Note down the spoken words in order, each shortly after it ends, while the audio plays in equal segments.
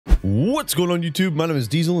What's going on YouTube? My name is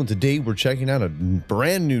Diesel and today we're checking out a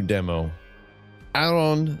brand new demo out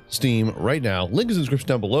on Steam right now. Link is in the description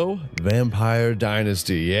down below. Vampire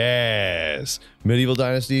Dynasty, yes. Medieval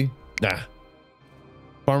Dynasty, nah.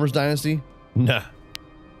 Farmers Dynasty, nah.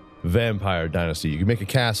 Vampire Dynasty. You can make a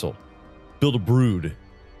castle, build a brood,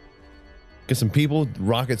 get some people,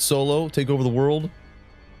 rocket solo, take over the world.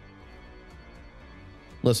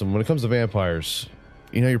 Listen, when it comes to vampires,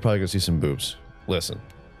 you know you're probably gonna see some boobs. Listen.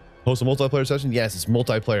 Host a multiplayer session? Yes, it's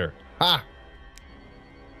multiplayer. Ha!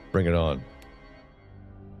 Bring it on.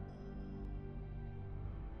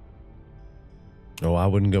 Oh, I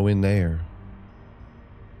wouldn't go in there.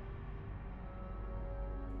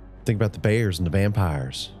 Think about the bears and the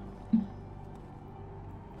vampires.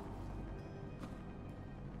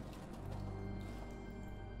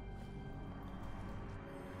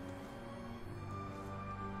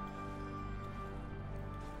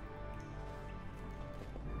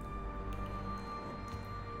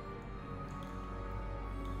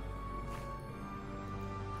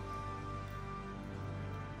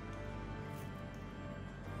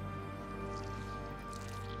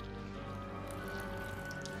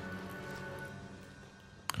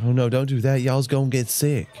 Oh no, don't do that. Y'all's gonna get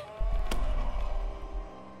sick.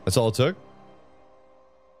 That's all it took?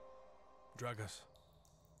 Dragus,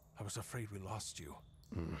 I was afraid we lost you.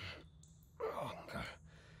 Hunger,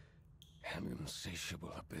 an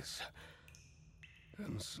insatiable abyss,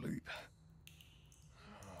 and sleep.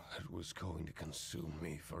 It was going to consume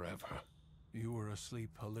me forever. You were asleep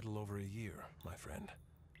a little over a year, my friend.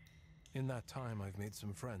 In that time, I've made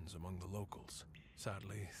some friends among the locals.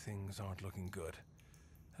 Sadly, things aren't looking good.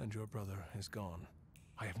 And your brother is gone.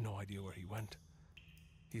 I have no idea where he went.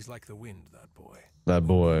 He's like the wind, that boy. That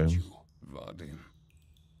boy. Vadim.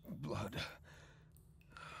 Blood.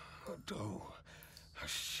 A doe. A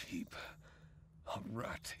sheep. A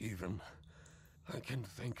rat, even. I can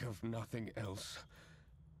think of nothing else.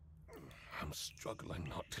 I'm struggling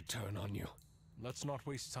not to turn on you. Let's not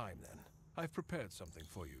waste time, then. I've prepared something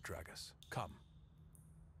for you, Dragus. Come.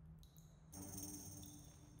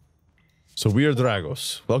 So we are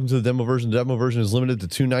Dragos. Welcome to the demo version. The demo version is limited to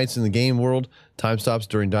 2 nights in the game world. Time stops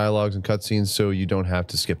during dialogues and cutscenes, so you don't have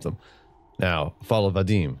to skip them. Now, follow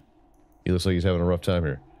Vadim. He looks like he's having a rough time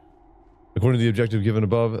here. According to the objective given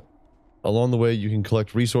above, along the way you can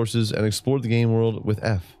collect resources and explore the game world with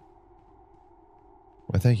F.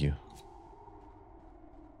 Why, thank you.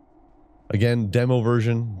 Again, demo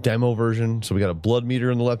version, demo version. So we got a blood meter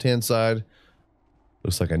on the left-hand side.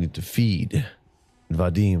 Looks like I need to feed.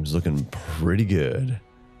 Vadim's looking pretty good.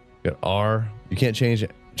 Got R. You can't change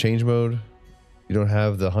mode. You don't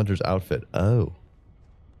have the hunter's outfit. Oh.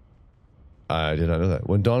 I did not know that.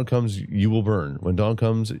 When dawn comes, you will burn. When dawn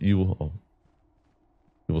comes, you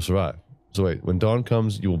will survive. So wait, when dawn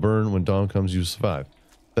comes, you will burn. When dawn comes, you will survive.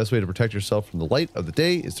 Best way to protect yourself from the light of the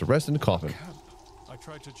day is to rest in a coffin. I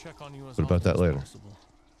tried to check on you as What about that later? possible.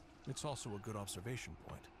 It's also a good observation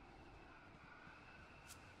point.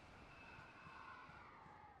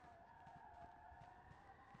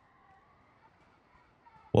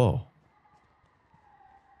 Whoa.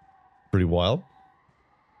 Pretty wild.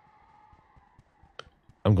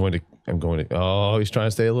 I'm going to, oh, he's trying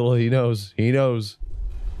to stay a little, he knows.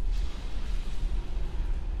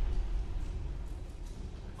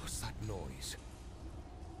 What's that noise?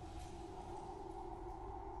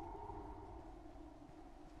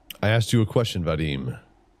 I asked you a question, Vadim.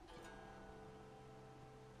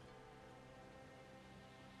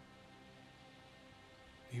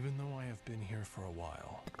 Even though I have been here for a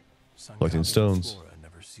while, Collecting stones. Flora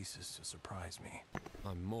never ceases to surprise me.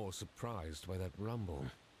 I'm more surprised by that rumble.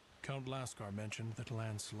 Count Laskar mentioned that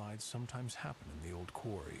landslides sometimes happen in the old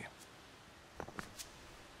quarry.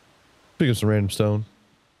 Pick up some random stone.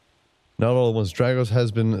 Not all at once. Dragos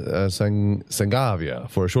has been Sangavia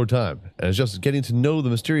for a short time and is just getting to know the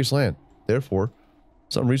mysterious land. Therefore,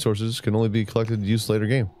 some resources can only be collected and used later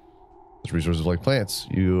game. Those resources like plants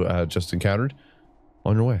you just encountered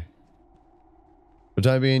on your way. For the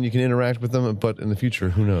time being, you can interact with them, but in the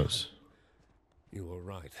future, who knows? You were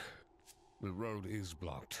right. The road is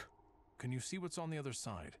blocked. Can you see what's on the other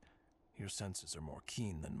side? Your senses are more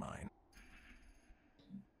keen than mine.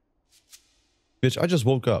 Bitch, I just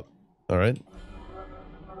woke up. All right.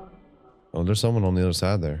 Oh, there's someone on the other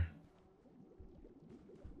side there.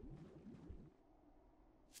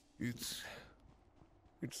 It's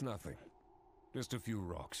nothing. Just a few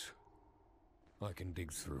rocks. I can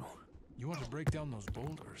dig through. You want to break down those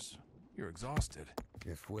boulders? You're exhausted.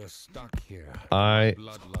 If we're stuck here, I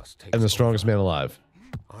bloodlust takes am the strongest over. man alive.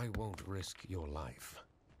 I won't risk your life.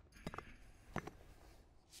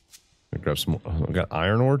 Grab some more. I got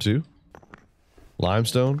iron ore too.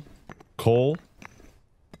 Limestone. Coal.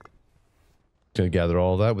 Gonna gather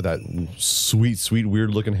all of that with that sweet, sweet,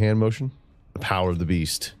 weird looking hand motion. The power of the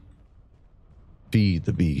beast. Feed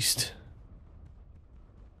the beast.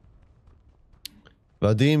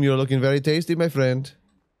 Vadim, you're looking very tasty, my friend.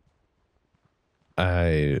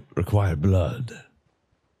 I require blood.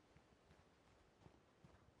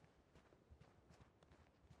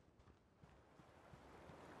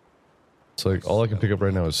 It's like all I can pick up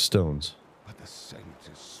right now is stones. But the scent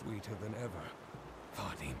is sweeter than ever.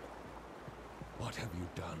 Vadim, what have you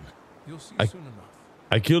done? You'll see soon enough.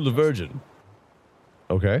 I killed a virgin.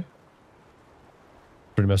 Okay.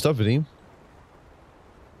 Pretty messed up, Vadim.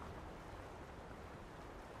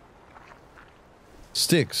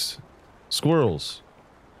 Sticks. Squirrels.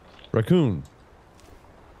 Raccoon.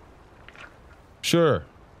 Sure.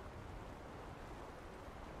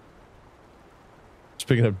 Just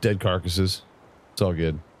picking up dead carcasses. It's all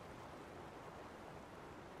good.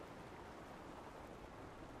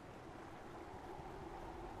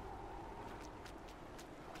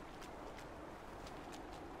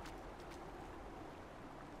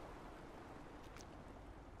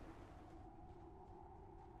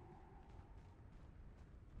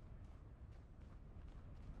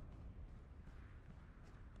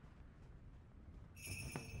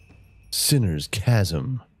 Sinner's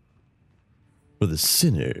Chasm. For the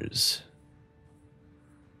sinners.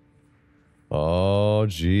 Oh,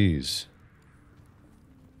 jeez.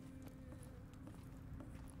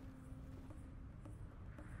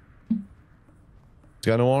 He's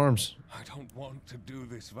got no arms. I don't want to do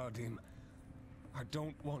this, Vadim. I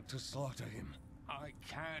don't want to slaughter him. I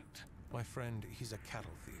can't. My friend, he's a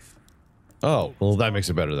cattle thief. Oh, well, that makes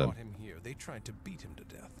it better then. Brought him here. They tried to beat him to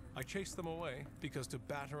death. I chased them away because to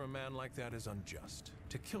batter a man like that is unjust.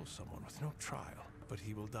 To kill someone with no trial. But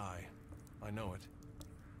he will die. I know it.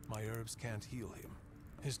 My herbs can't heal him.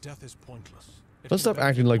 His death is pointless. Let's stop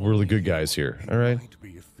acting like we're the good guys here, all right? He might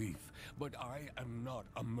be a thief, but I am not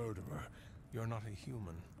a murderer. You're not a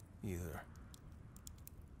human either.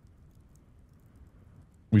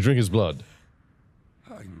 We drink his blood.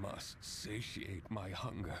 I must satiate my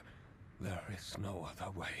hunger. There is no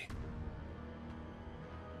other way.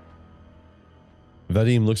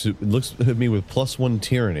 Vadim looks at me with +1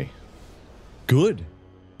 tyranny. Good.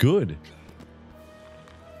 Good.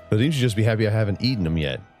 Vadim should just be happy I haven't eaten him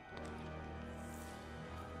yet.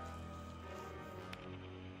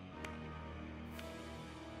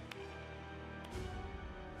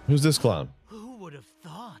 Who's this clown? Who would have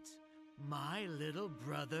thought? My little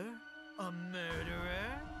brother? A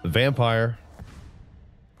murderer? The vampire.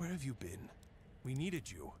 Where have you been? We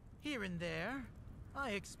needed you. Here and there.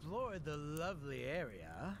 I explored the lovely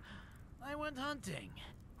area. I went hunting.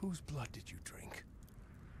 Whose blood did you drink?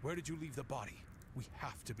 Where did you leave the body? We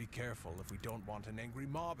have to be careful if we don't want an angry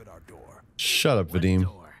mob at our door. Shut up, What Vadim.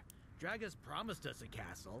 door? Dragus promised us a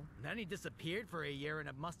castle, then he disappeared for a year in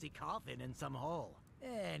a musty coffin in some hole.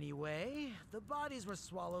 Anyway, the bodies were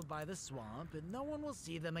swallowed by the swamp and no one will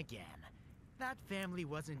see them again. That family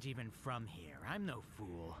wasn't even from here. I'm no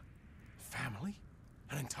fool. Family?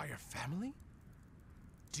 An entire family?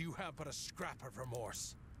 Do you have but a scrap of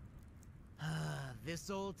remorse? This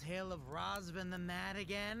old tale of Rosvin the Mad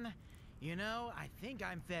again? You know, I think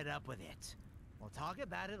I'm fed up with it. We'll talk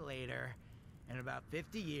about it later. In about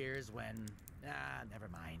 50 years when... never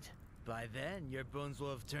mind. By then, your bones will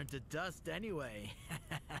have turned to dust anyway.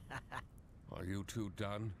 Are you two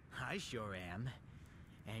done? I sure am.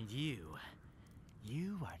 And you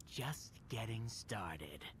are just getting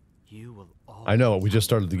started. You will always I know, we just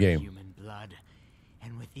started the hunger for game. Human blood.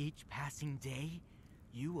 And with each passing day,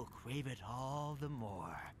 you will crave it all the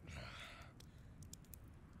more.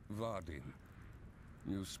 Vadim,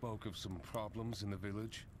 you spoke of some problems in the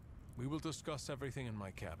village? We will discuss everything in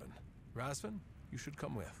my cabin. Razvan, you should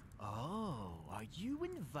come with. Oh, are you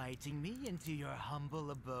inviting me into your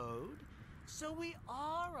humble abode? So we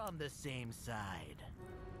are on the same side.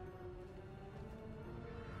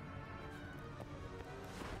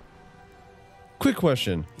 Quick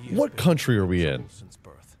question. He has What been country are we in? trouble since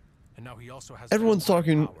birth, and now he also has Everyone's vampire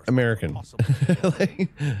talking powers American. possibly- Like,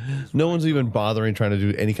 no one's even bothering trying to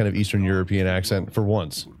do any kind of Eastern European accent for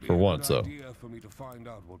once. Would be For a once, good though. idea for me to find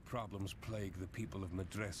out what problems plague the people of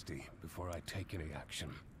Madresti before I take any action.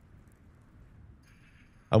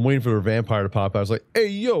 I'm waiting for a vampire to pop out. I was like, hey,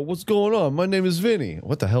 yo, what's going on? My name is Vinny.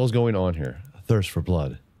 What the hell is going on here? A thirst for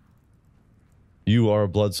blood. You are a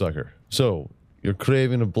bloodsucker. So, your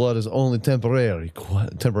craving of blood is only temporarily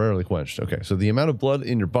quenched. Okay, so the amount of blood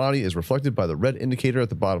in your body is reflected by the red indicator at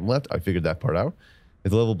the bottom left. I figured that part out.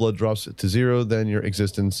 If the level of blood drops to 0, then your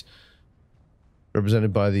existence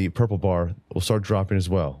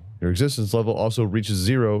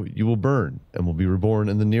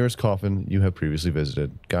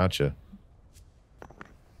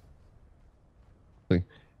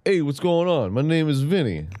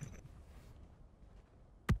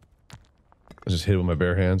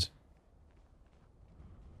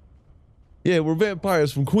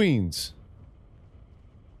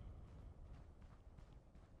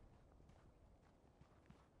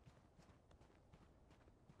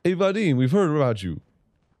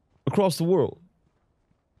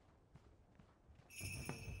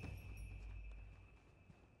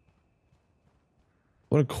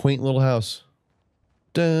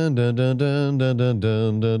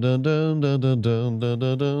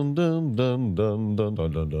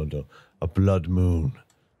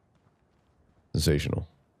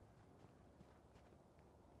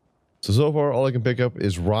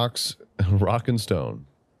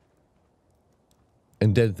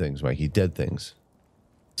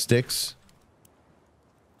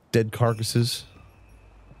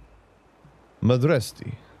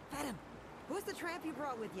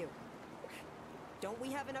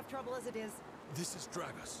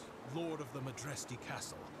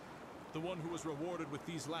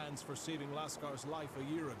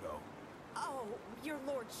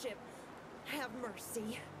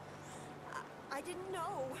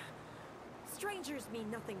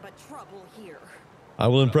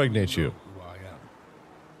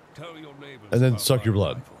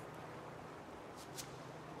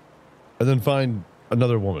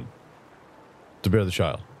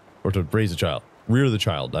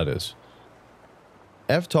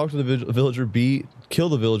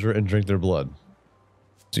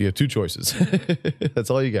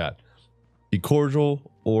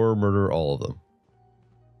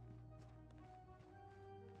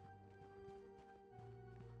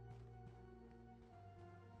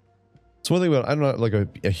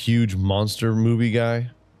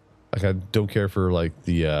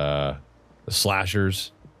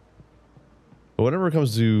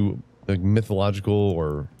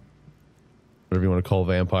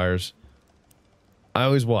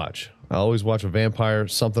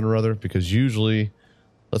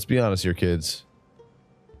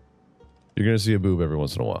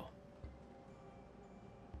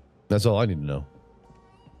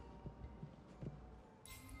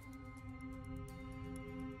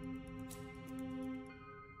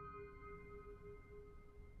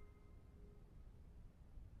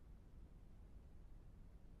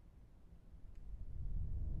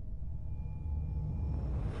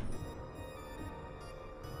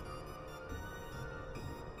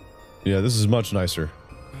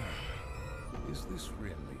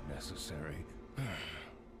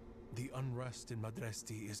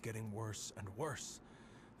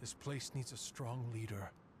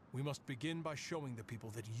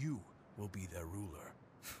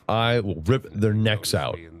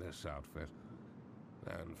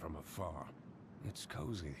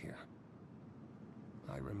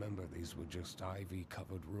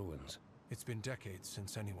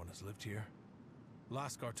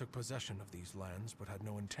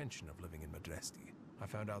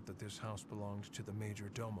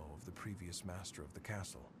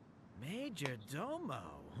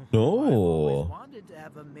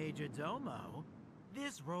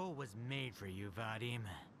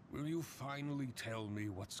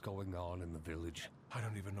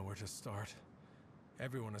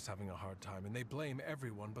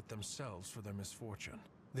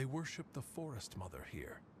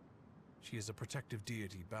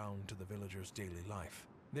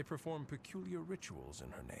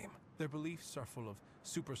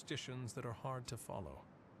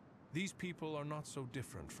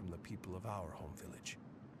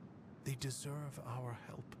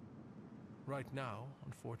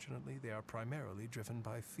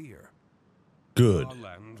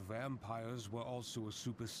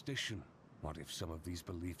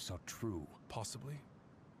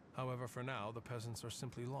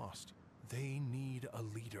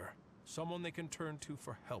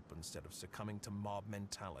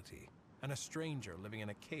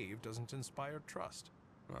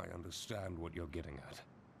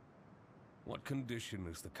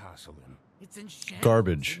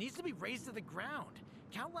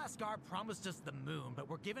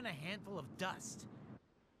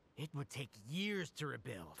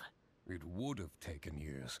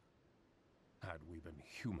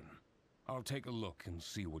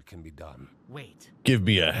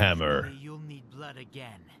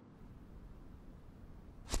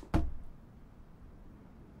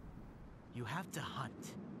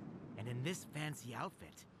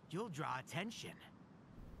You'll draw attention.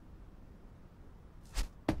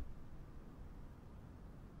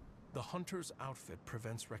 The hunter's outfit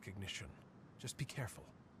prevents recognition. Just be careful.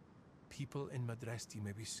 People in Madresti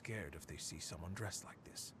may be scared if they see someone dressed like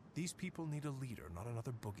this. These people need a leader, not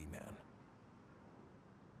another boogeyman.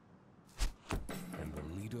 And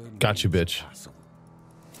the leader Got you, needs bitch. a castle.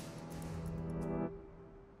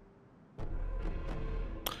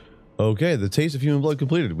 Okay, the taste of human blood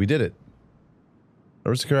completed. We did it.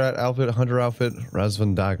 Aristocrat outfit, hunter outfit,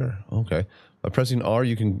 Razvan dagger. Okay. By pressing R,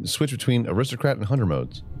 you can switch between aristocrat and hunter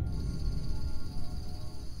modes.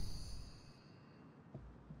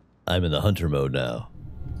 I'm in the hunter mode now.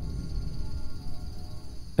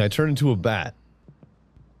 Can I turn into a bat?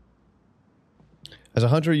 As a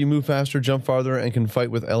hunter, you move faster, jump farther, and can fight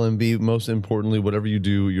with LMB. Most importantly, whatever you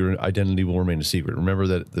do, your identity will remain a secret. Remember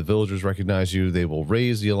that if the villagers recognize you, they will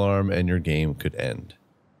raise the alarm and your game could end.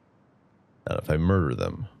 Not if I murder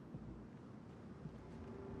them.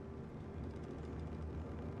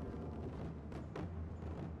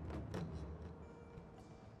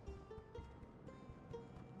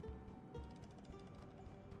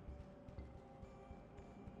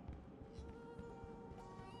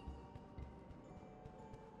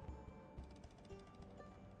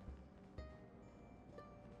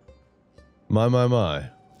 My.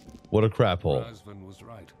 What a crap hole. Razvan was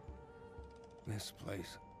right. This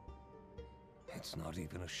place, it's not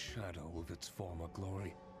even a shadow of its former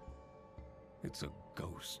glory. It's a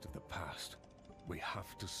ghost of the past. We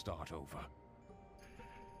have to start over.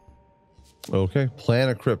 Okay, plan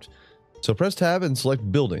a crypt. So press tab and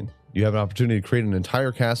select building. You have an opportunity to create an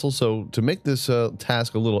entire castle. So to make this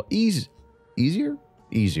task a little easier.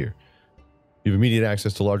 You have immediate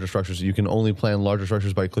access to larger structures. You can only plan larger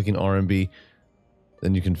structures by clicking R and B.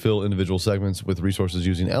 Then you can fill individual segments with resources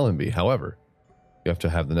using L and B. However, you have to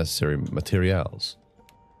have the necessary materials.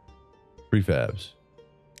 Prefabs.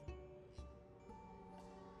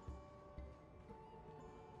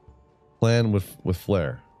 Plan with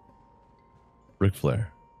Flair. Ric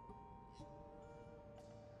Flair.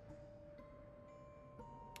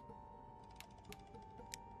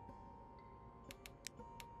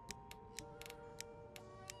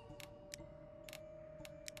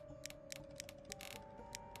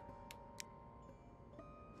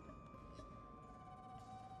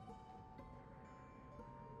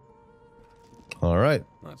 All right.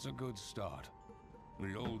 That's a good start.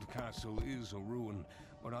 The old castle is a ruin,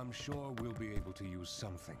 but I'm sure we'll be able to use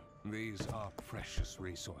something. These are precious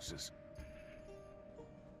resources.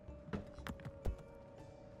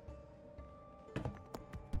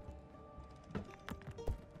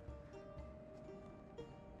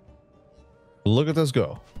 Look at this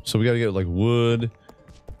go. So we got to get like wood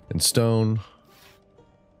and stone.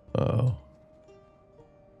 Uh-oh.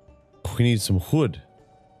 We need some wood.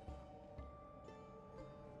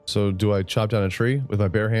 So do I chop down a tree with my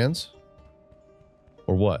bare hands?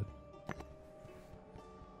 Or what?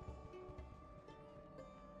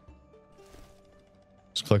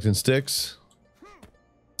 Just collecting sticks.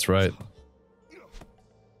 That's right.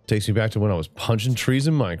 Takes me back to when I was punching trees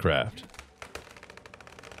in Minecraft.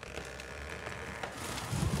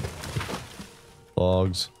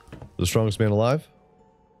 Logs. The strongest man alive?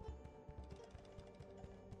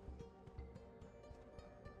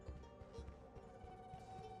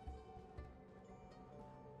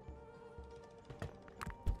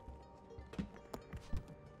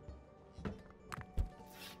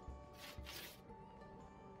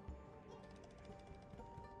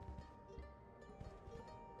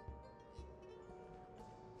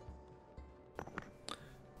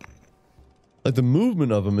 Like the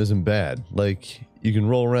movement of them isn't bad. Like you can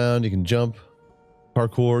roll around, you can jump,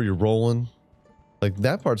 parkour, you're rolling. Like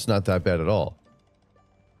that part's not that bad at all.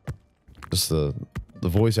 Just the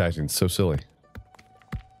voice acting is so silly.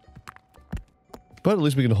 But at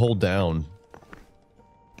least we can hold down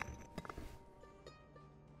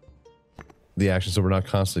the action so we're not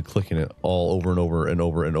constantly clicking it all over and over and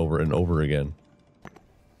over and over and over again.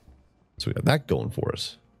 So we got that going for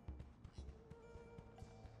us.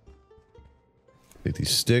 Take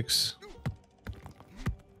these sticks.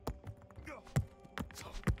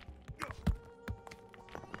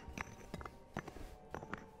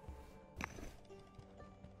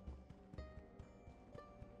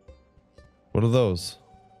 What are those?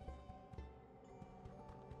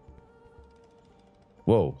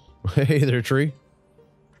 Whoa. Hey there, tree.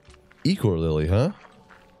 Echor lily, huh?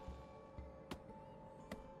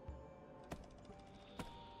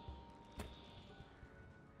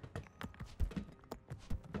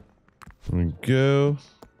 There we go.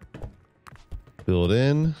 Build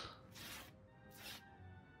in.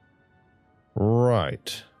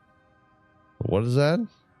 Right. What is that?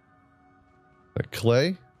 That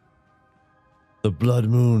clay? The blood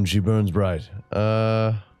moon, she burns bright.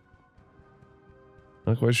 Not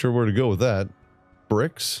quite sure where to go with that.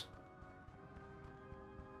 Bricks?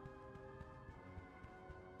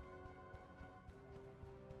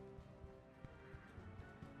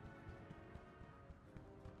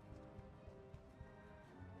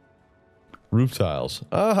 Roof tiles.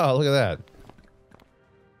 Ah, look at that.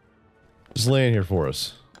 Just laying here for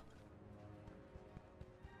us.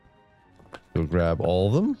 Go grab all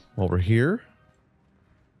of them while we're here.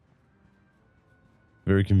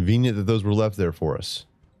 Very convenient that those were left there for us.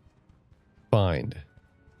 Find.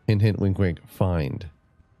 Hint, hint, wink, wink. Find.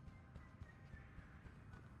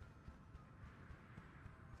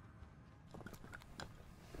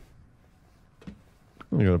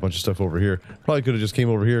 We got a bunch of stuff over here. Probably could have just came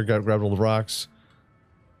over here, grabbed all the rocks.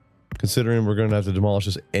 Considering we're going to have to demolish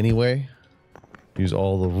this anyway. Use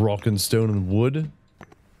all the rock and stone and wood.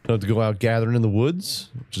 Don't have to go out gathering in the woods,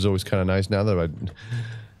 which is always kind of nice now that I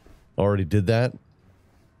already did that.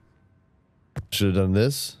 Should have done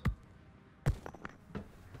this.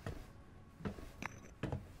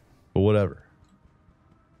 But whatever.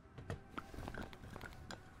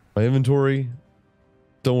 My inventory,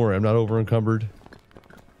 don't worry, I'm not over encumbered.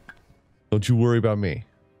 Don't you worry about me.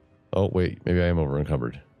 Oh, wait, maybe I am over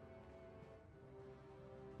encumbered.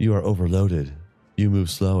 You are overloaded. You move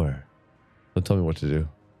slower. Don't tell me what to do.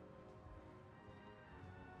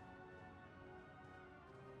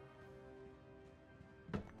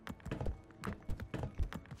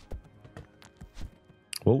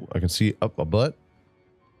 Whoa, I can see up a butt.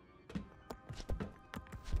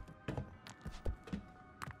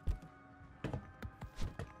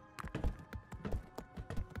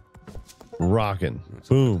 Rockin'.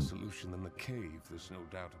 Boom. Solution than the cave, there's no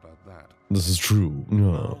doubt about that. This is true.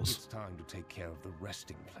 No. It's time to take care of the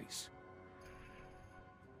resting place.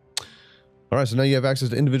 All right, so now you have access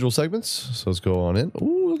to individual segments. So let's go on in.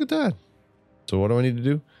 Ooh, look at that. So what do I need to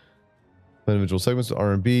do? Individual segments,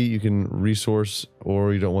 R&B, you can resource,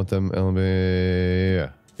 or you don't want them.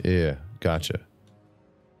 Yeah, gotcha.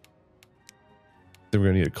 Then we're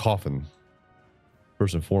gonna need a coffin,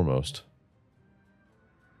 first and foremost.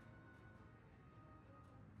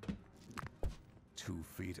 2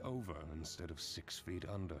 feet over instead of 6 feet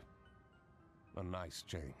under. A nice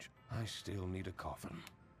change. I still need a coffin.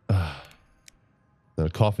 Then a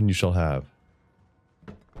coffin you shall have.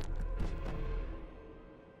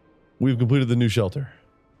 We've completed the new shelter.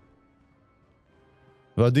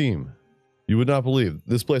 Vadim, you would not believe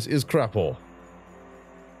this place is crap hole.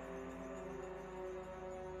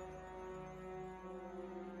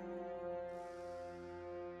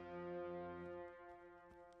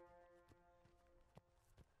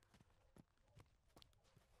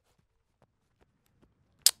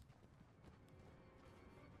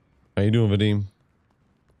 How you doing, Vadim?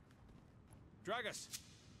 Dragus,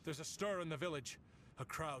 there's a stir in the village. A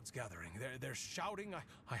crowd's gathering. They're shouting.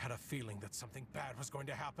 I had a feeling that something bad was going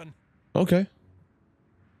to happen. Okay.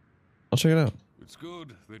 I'll check it out. It's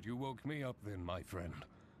good that you woke me up then, my friend.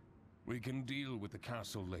 We can deal with the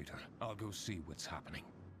castle later. I'll go see what's happening.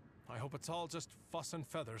 I hope it's all just fuss and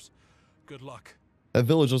feathers. Good luck. That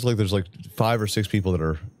village looks like there's like 5 or 6 people that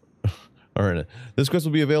are in it. This quest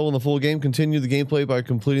will be available in the full game. Continue the gameplay by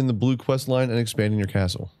completing the blue quest line and expanding your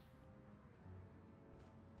castle.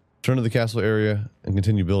 Turn to the castle area and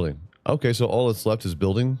continue building. Okay, so all that's left is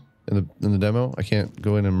building in the demo. I can't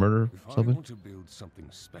go in and murder something. If I want to build something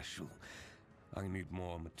special, I need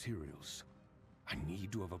more materials. I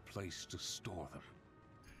need to have a place to store them.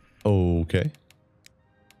 Okay.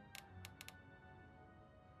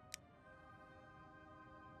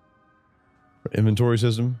 Inventory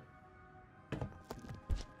system.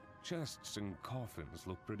 Chests and coffins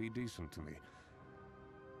look pretty decent to me.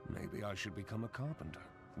 Maybe I should become a carpenter.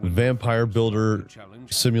 Vampire Builder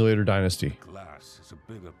Simulator Dynasty. Glass is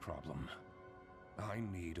a bigger problem. I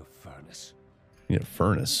need a furnace. You need a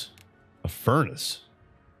furnace. A furnace.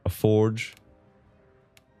 A forge.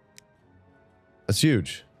 That's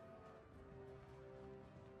huge.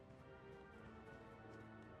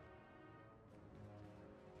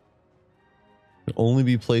 Can only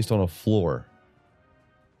be placed on a floor.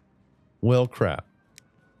 Well, crap.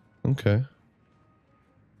 Okay.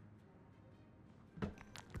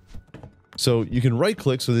 So you can right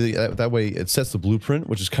click so that way it sets the blueprint,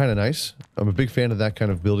 which is kind of nice. I'm a big fan of that kind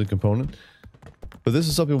of building component. But this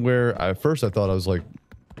is something where at first I thought I was like,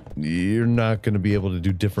 you're not going to be able to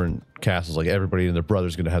do different castles. Like everybody and their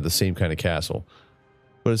brother's going to have the same kind of castle.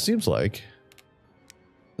 But it seems like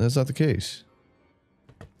that's not the case.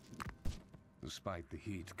 Despite the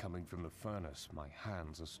heat coming from the furnace, my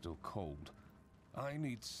hands are still cold. I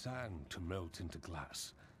need sand to melt into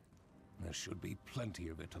glass. There should be plenty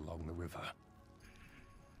of it along the river.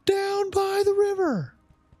 Down by the river.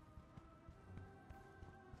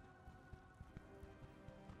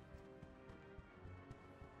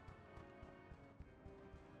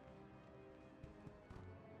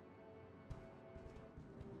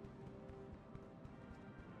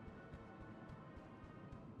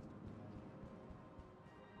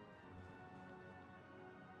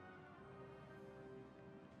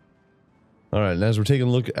 All right, and as we're taking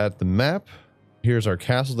a look at the map, here's our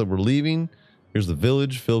castle that we're leaving. Here's the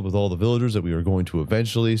village filled with all the villagers that we are going to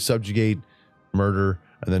eventually subjugate, murder,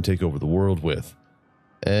 and then take over the world with.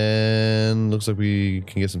 And looks like we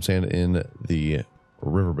can get some sand in the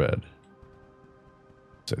riverbed.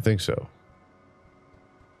 So I think so.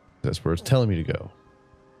 That's where it's telling me to go.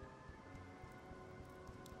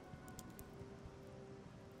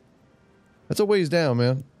 That's a ways down,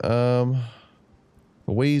 man. A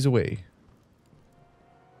ways away.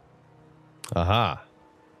 Aha.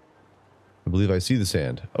 I believe I see the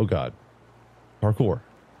sand. Oh god. Parkour.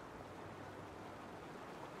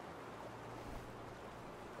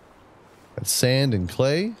 That's sand and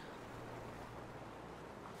clay.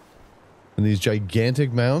 And these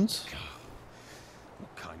gigantic mounds.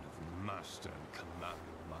 What kind of master and commander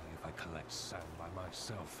am I if I collect sand by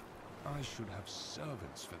myself? I should have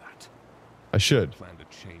servants for that. I should. I plan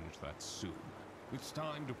to change that soon. It's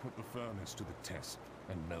time to put the furnace to the test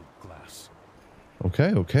and melt glass.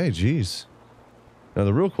 Okay, geez. Now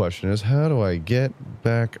the real question is, how do I get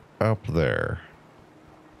back up there?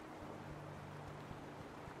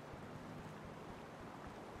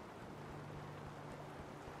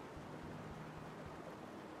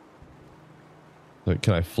 Like,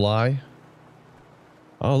 can I fly?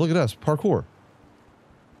 Oh, look at us, parkour.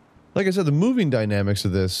 Like I said, the moving dynamics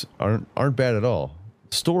of this aren't bad at all.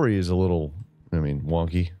 The story is a little, I mean,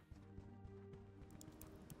 wonky.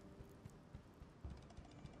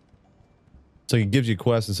 So it gives you a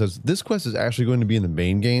quest and says, this quest is actually going to be in the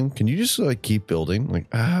main game. Can you just like keep building? Like,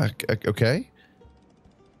 okay.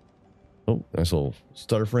 Oh, nice little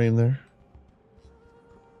stutter frame there.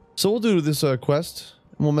 So we'll do this quest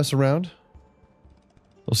and we'll mess around.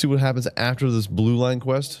 We'll see what happens after this blue line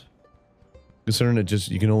quest. Considering it just,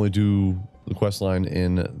 you can only do the quest line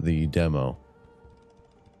in the demo.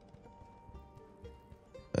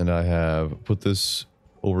 And I have put this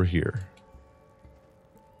over here.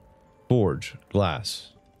 Forge,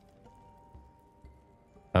 glass.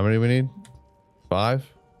 How many do we need? 5?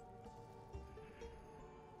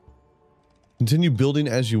 Continue building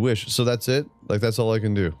as you wish. So that's it? Like, that's all I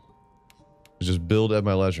can do. Is just build at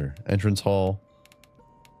my leisure. Entrance hall.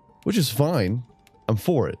 Which is fine. I'm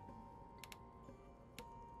for it.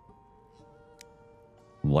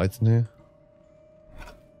 Lights in here.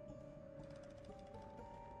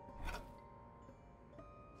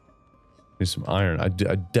 Need some iron. I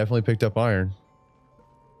definitely picked up iron.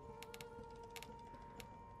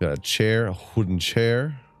 Got a chair, a wooden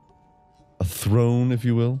chair, a throne, if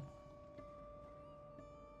you will.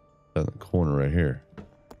 In the corner right here.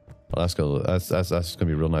 Oh, that's gonna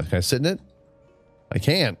be real nice. Can I sit in it? I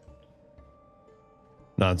can't.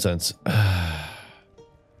 Nonsense.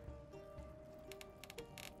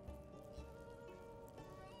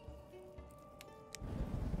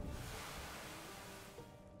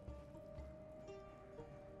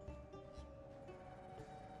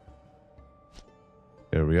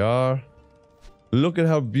 Here we are. Look at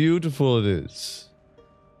how beautiful it is.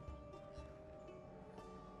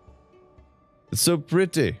 It's so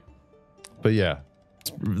pretty. But yeah,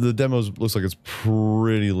 the demo looks like it's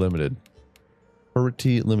pretty limited.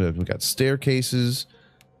 Pretty limited. We got staircases.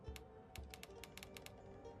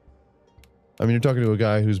 I mean, you're talking to a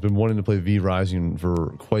guy who's been wanting to play V Rising for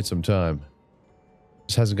quite some time.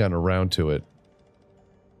 Just hasn't gotten around to it.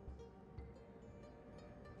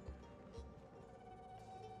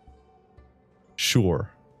 Sure.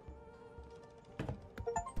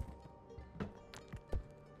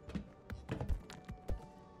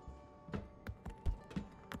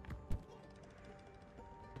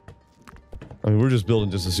 I mean, we're just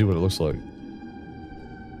building just to see what it looks like.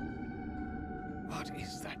 What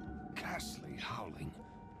is that ghastly howling?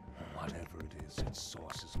 Whatever it is, its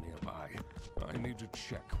source is nearby. I need to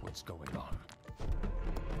check what's going on.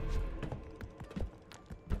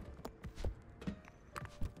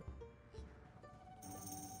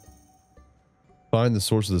 Find the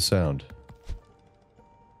source of the sound.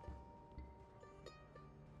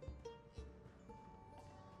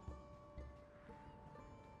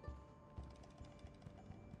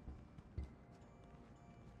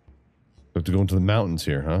 We have to go into the mountains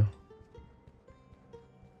here, huh?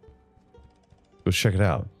 Go check it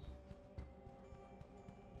out.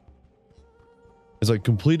 It's like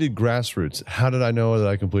completed grassroots. How did I know that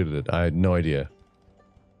I completed it? I had no idea.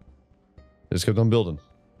 I just kept on building.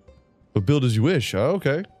 But build as you wish. Oh,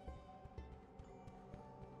 okay.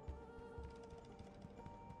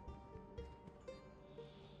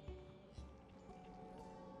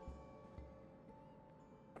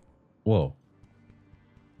 Whoa.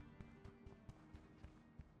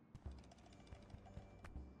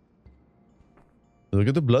 Look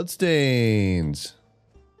at the bloodstains.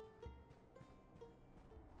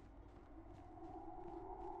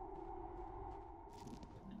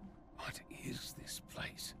 What is this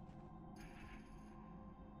place?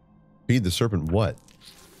 Feed the serpent what?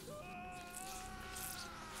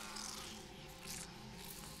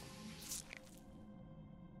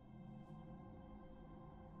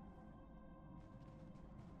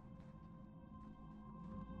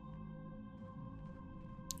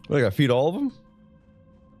 What, I gotta feed all of them?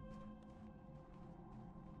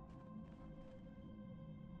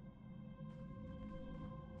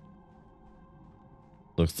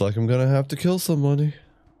 Looks like I'm gonna have to kill somebody.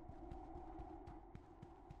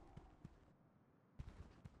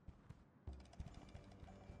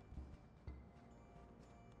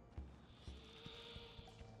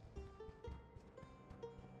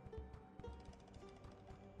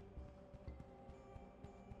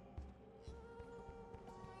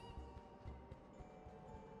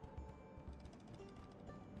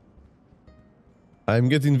 I'm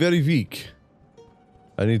getting very weak.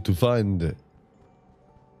 I need to find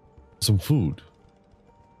some food.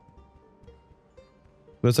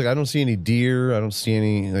 But it's like, I don't see any deer. I don't see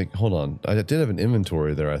any, like, hold on. I did have an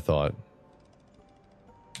inventory there, I thought.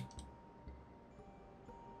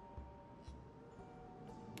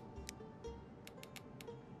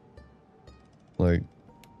 Like,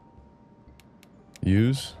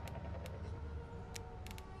 use.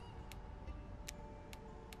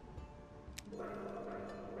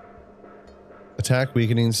 Attack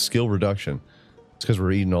weakening, skill reduction. It's because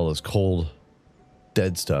we're eating all this cold,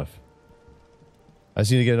 dead stuff. I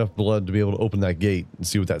just need to get enough blood to be able to open that gate and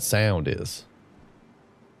see what that sound is.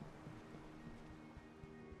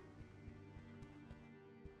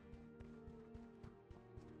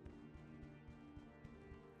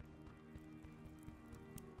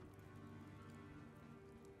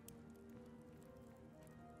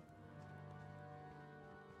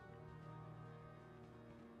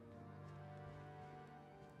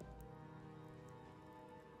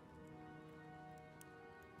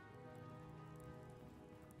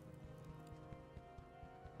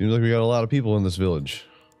 Seems like we got a lot of people in this village.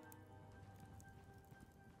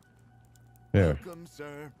 There. Welcome,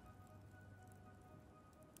 sir.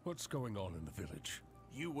 What's going on in the village?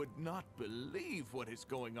 You would not believe what is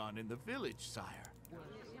going on in the village, sire.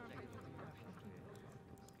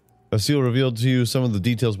 A seal revealed to you some of the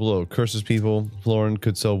details below. Curses people. Florin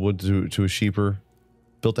could sell wood to a sheeper.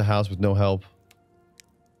 Built a house with no help.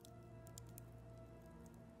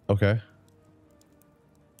 Okay.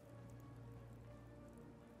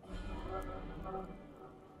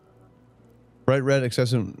 Bright red,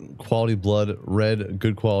 excessive quality blood. Red,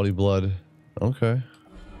 good quality blood. Okay.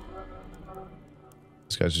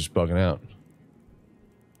 This guy's just bugging out.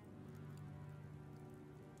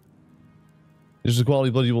 This is the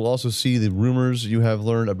quality blood. You will also see the rumors you have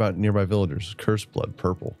learned about nearby villagers. Cursed blood,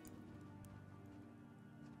 purple.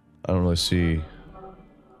 I don't really see.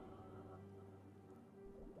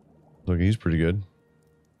 Look, he's pretty good.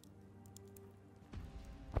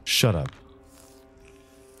 Shut up.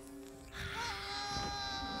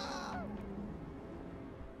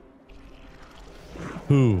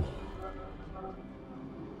 Who?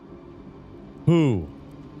 Who? You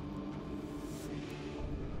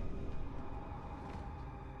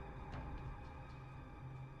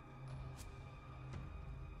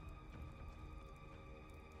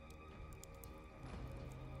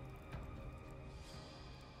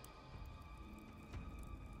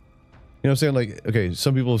know what I'm saying? Like, okay,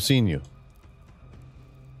 some people have seen you.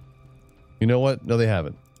 You know what? No, they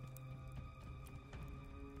haven't.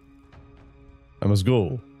 I must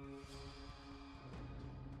go.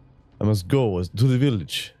 I must go to the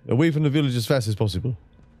village. Away from the village as fast as possible.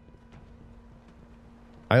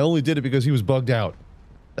 I only did it because he was bugged out.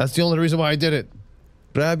 That's the only reason why I did it.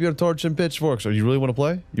 Grab your torch and pitchforks. Or you really want to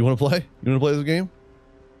play? You want to play? You want to play this game?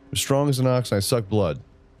 I'm strong as an ox and I suck blood.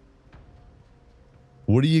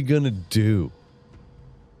 What are you gonna do?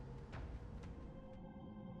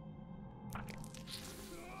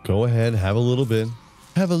 Go ahead, have a little bit.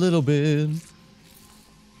 Have a little bit.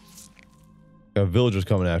 Got villagers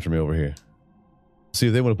coming after me over here. See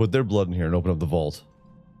if they want to put their blood in here and open up the vault.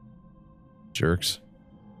 Jerks.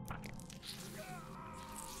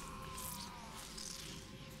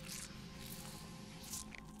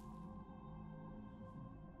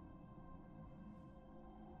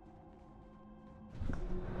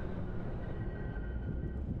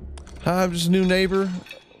 Hi, I'm just a new neighbor.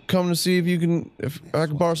 Coming to see if I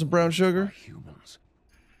can borrow some brown sugar. Humans.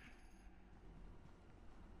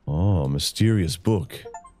 Oh, mysterious book.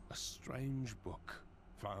 A strange book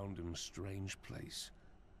found in a strange place.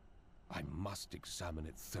 I must examine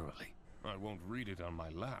it thoroughly. I won't read it on my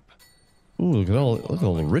lap. Ooh, look at all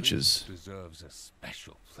the riches. Deserves a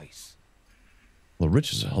special place. All the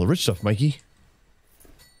riches, all the rich stuff, Mikey.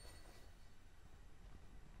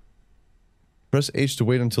 Press H to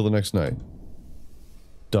wait until the next night.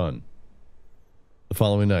 Done. The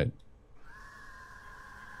following night.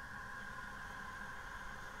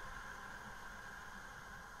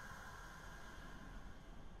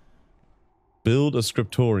 Build a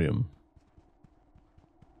scriptorium.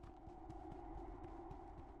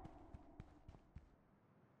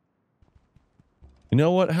 You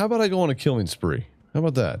know what? How about I go on a killing spree? How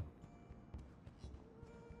about that?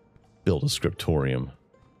 Build a scriptorium.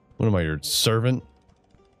 What am I, your servant?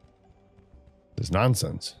 This is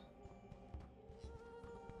nonsense.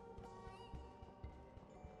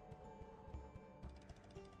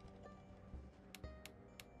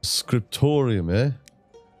 Scriptorium, eh?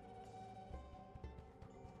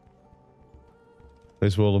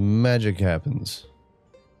 Place where all the magic happens.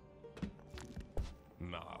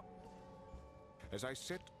 Now, as I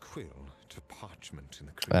set quill to parchment in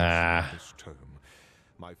the creation of this tome,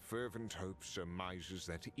 my fervent hope surmises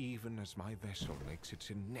that even as my vessel makes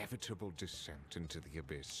its inevitable descent into the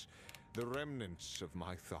abyss, the remnants of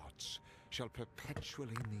my thoughts shall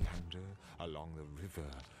perpetually meander along the river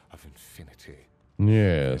of infinity.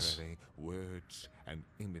 Yes. Verily, words and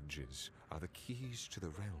images are the keys to the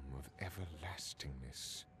realm of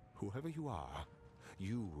everlastingness. Whoever you are,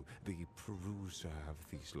 you, the peruser of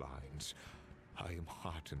these lines, I am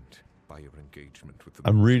heartened by your engagement with the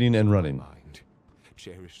I'm reading and of my running. mind.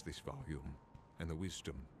 Cherish this volume and the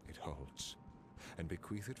wisdom it holds, and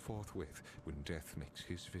bequeath it forthwith when death makes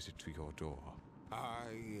his visit to your door.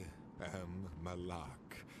 I am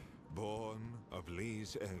Malak, born of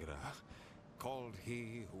Liz Engra, called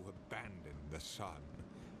he who abandoned the sun.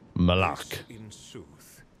 Malak. This, in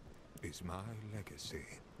sooth, is my legacy.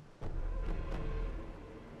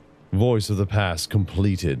 Voice of the past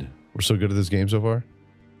completed. We're so good at this game so far.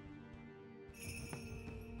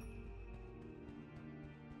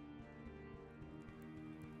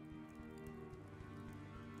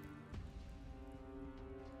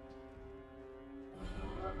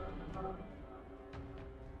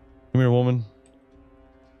 Come here, woman.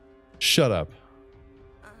 Shut up.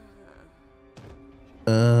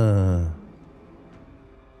 It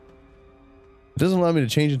doesn't allow me to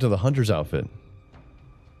change into the hunter's outfit. I'm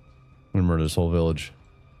gonna murder this whole village.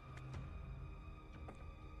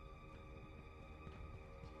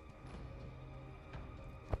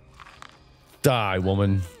 Die,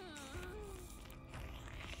 woman.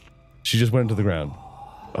 She just went into the ground.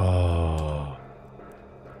 Oh.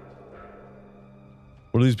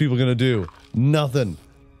 What are these people gonna do? Nothing.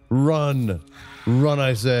 Run. Run,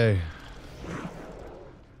 I say.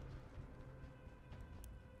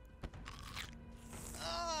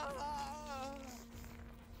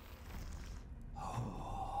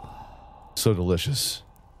 So delicious.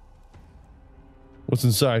 What's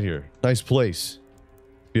inside here? Nice place.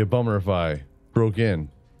 Be a bummer if I broke in.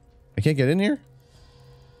 I can't get in here?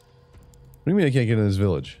 What do you mean I can't get in this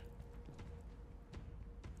village?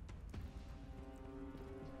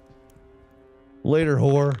 Later,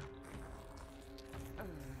 whore.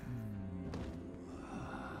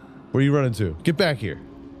 Where are you running to? Get back here.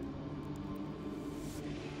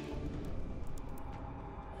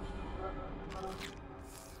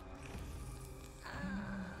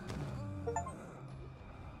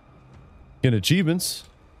 Get achievements.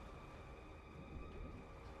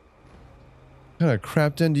 What kind of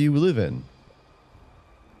crap den do you live in?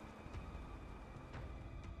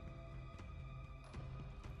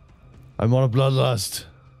 I'm on a bloodlust.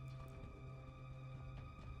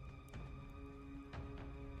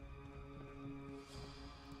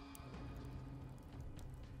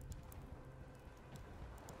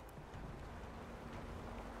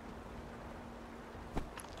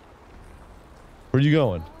 Where are you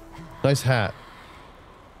going? Nice hat.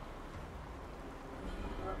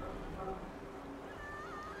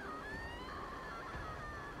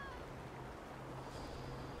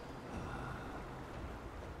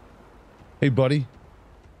 Hey, buddy.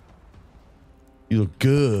 You look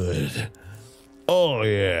good. Oh,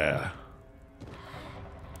 yeah.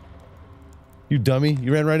 You dummy.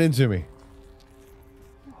 You ran right into me.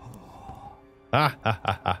 Ha ha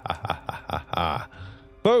ha ha ha ha ha.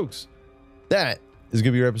 Folks, that is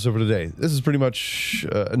going to be your episode for today. This is pretty much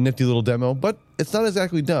a nifty little demo, but it's not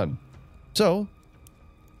exactly done. So,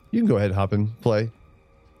 you can go ahead and hop in, play,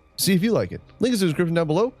 see if you like it. Link is in the description down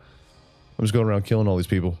below. I'm just going around killing all these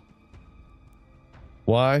people.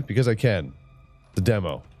 Why? Because I can. The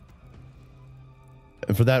demo.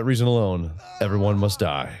 And for that reason alone, everyone must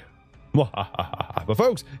die. But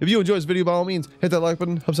folks, if you enjoyed this video, by all means, hit that like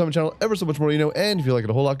button, helps out my channel ever so much more, you know, and if you like it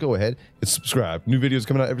a whole lot, go ahead and subscribe. New videos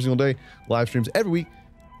coming out every single day, live streams every week.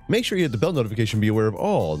 Make sure you hit the bell notification, be aware of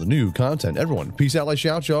all the new content. Everyone, peace out, like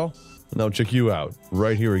shout, y'all, and I'll check you out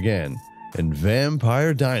right here again in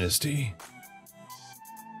Vampire Dynasty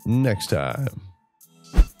next time.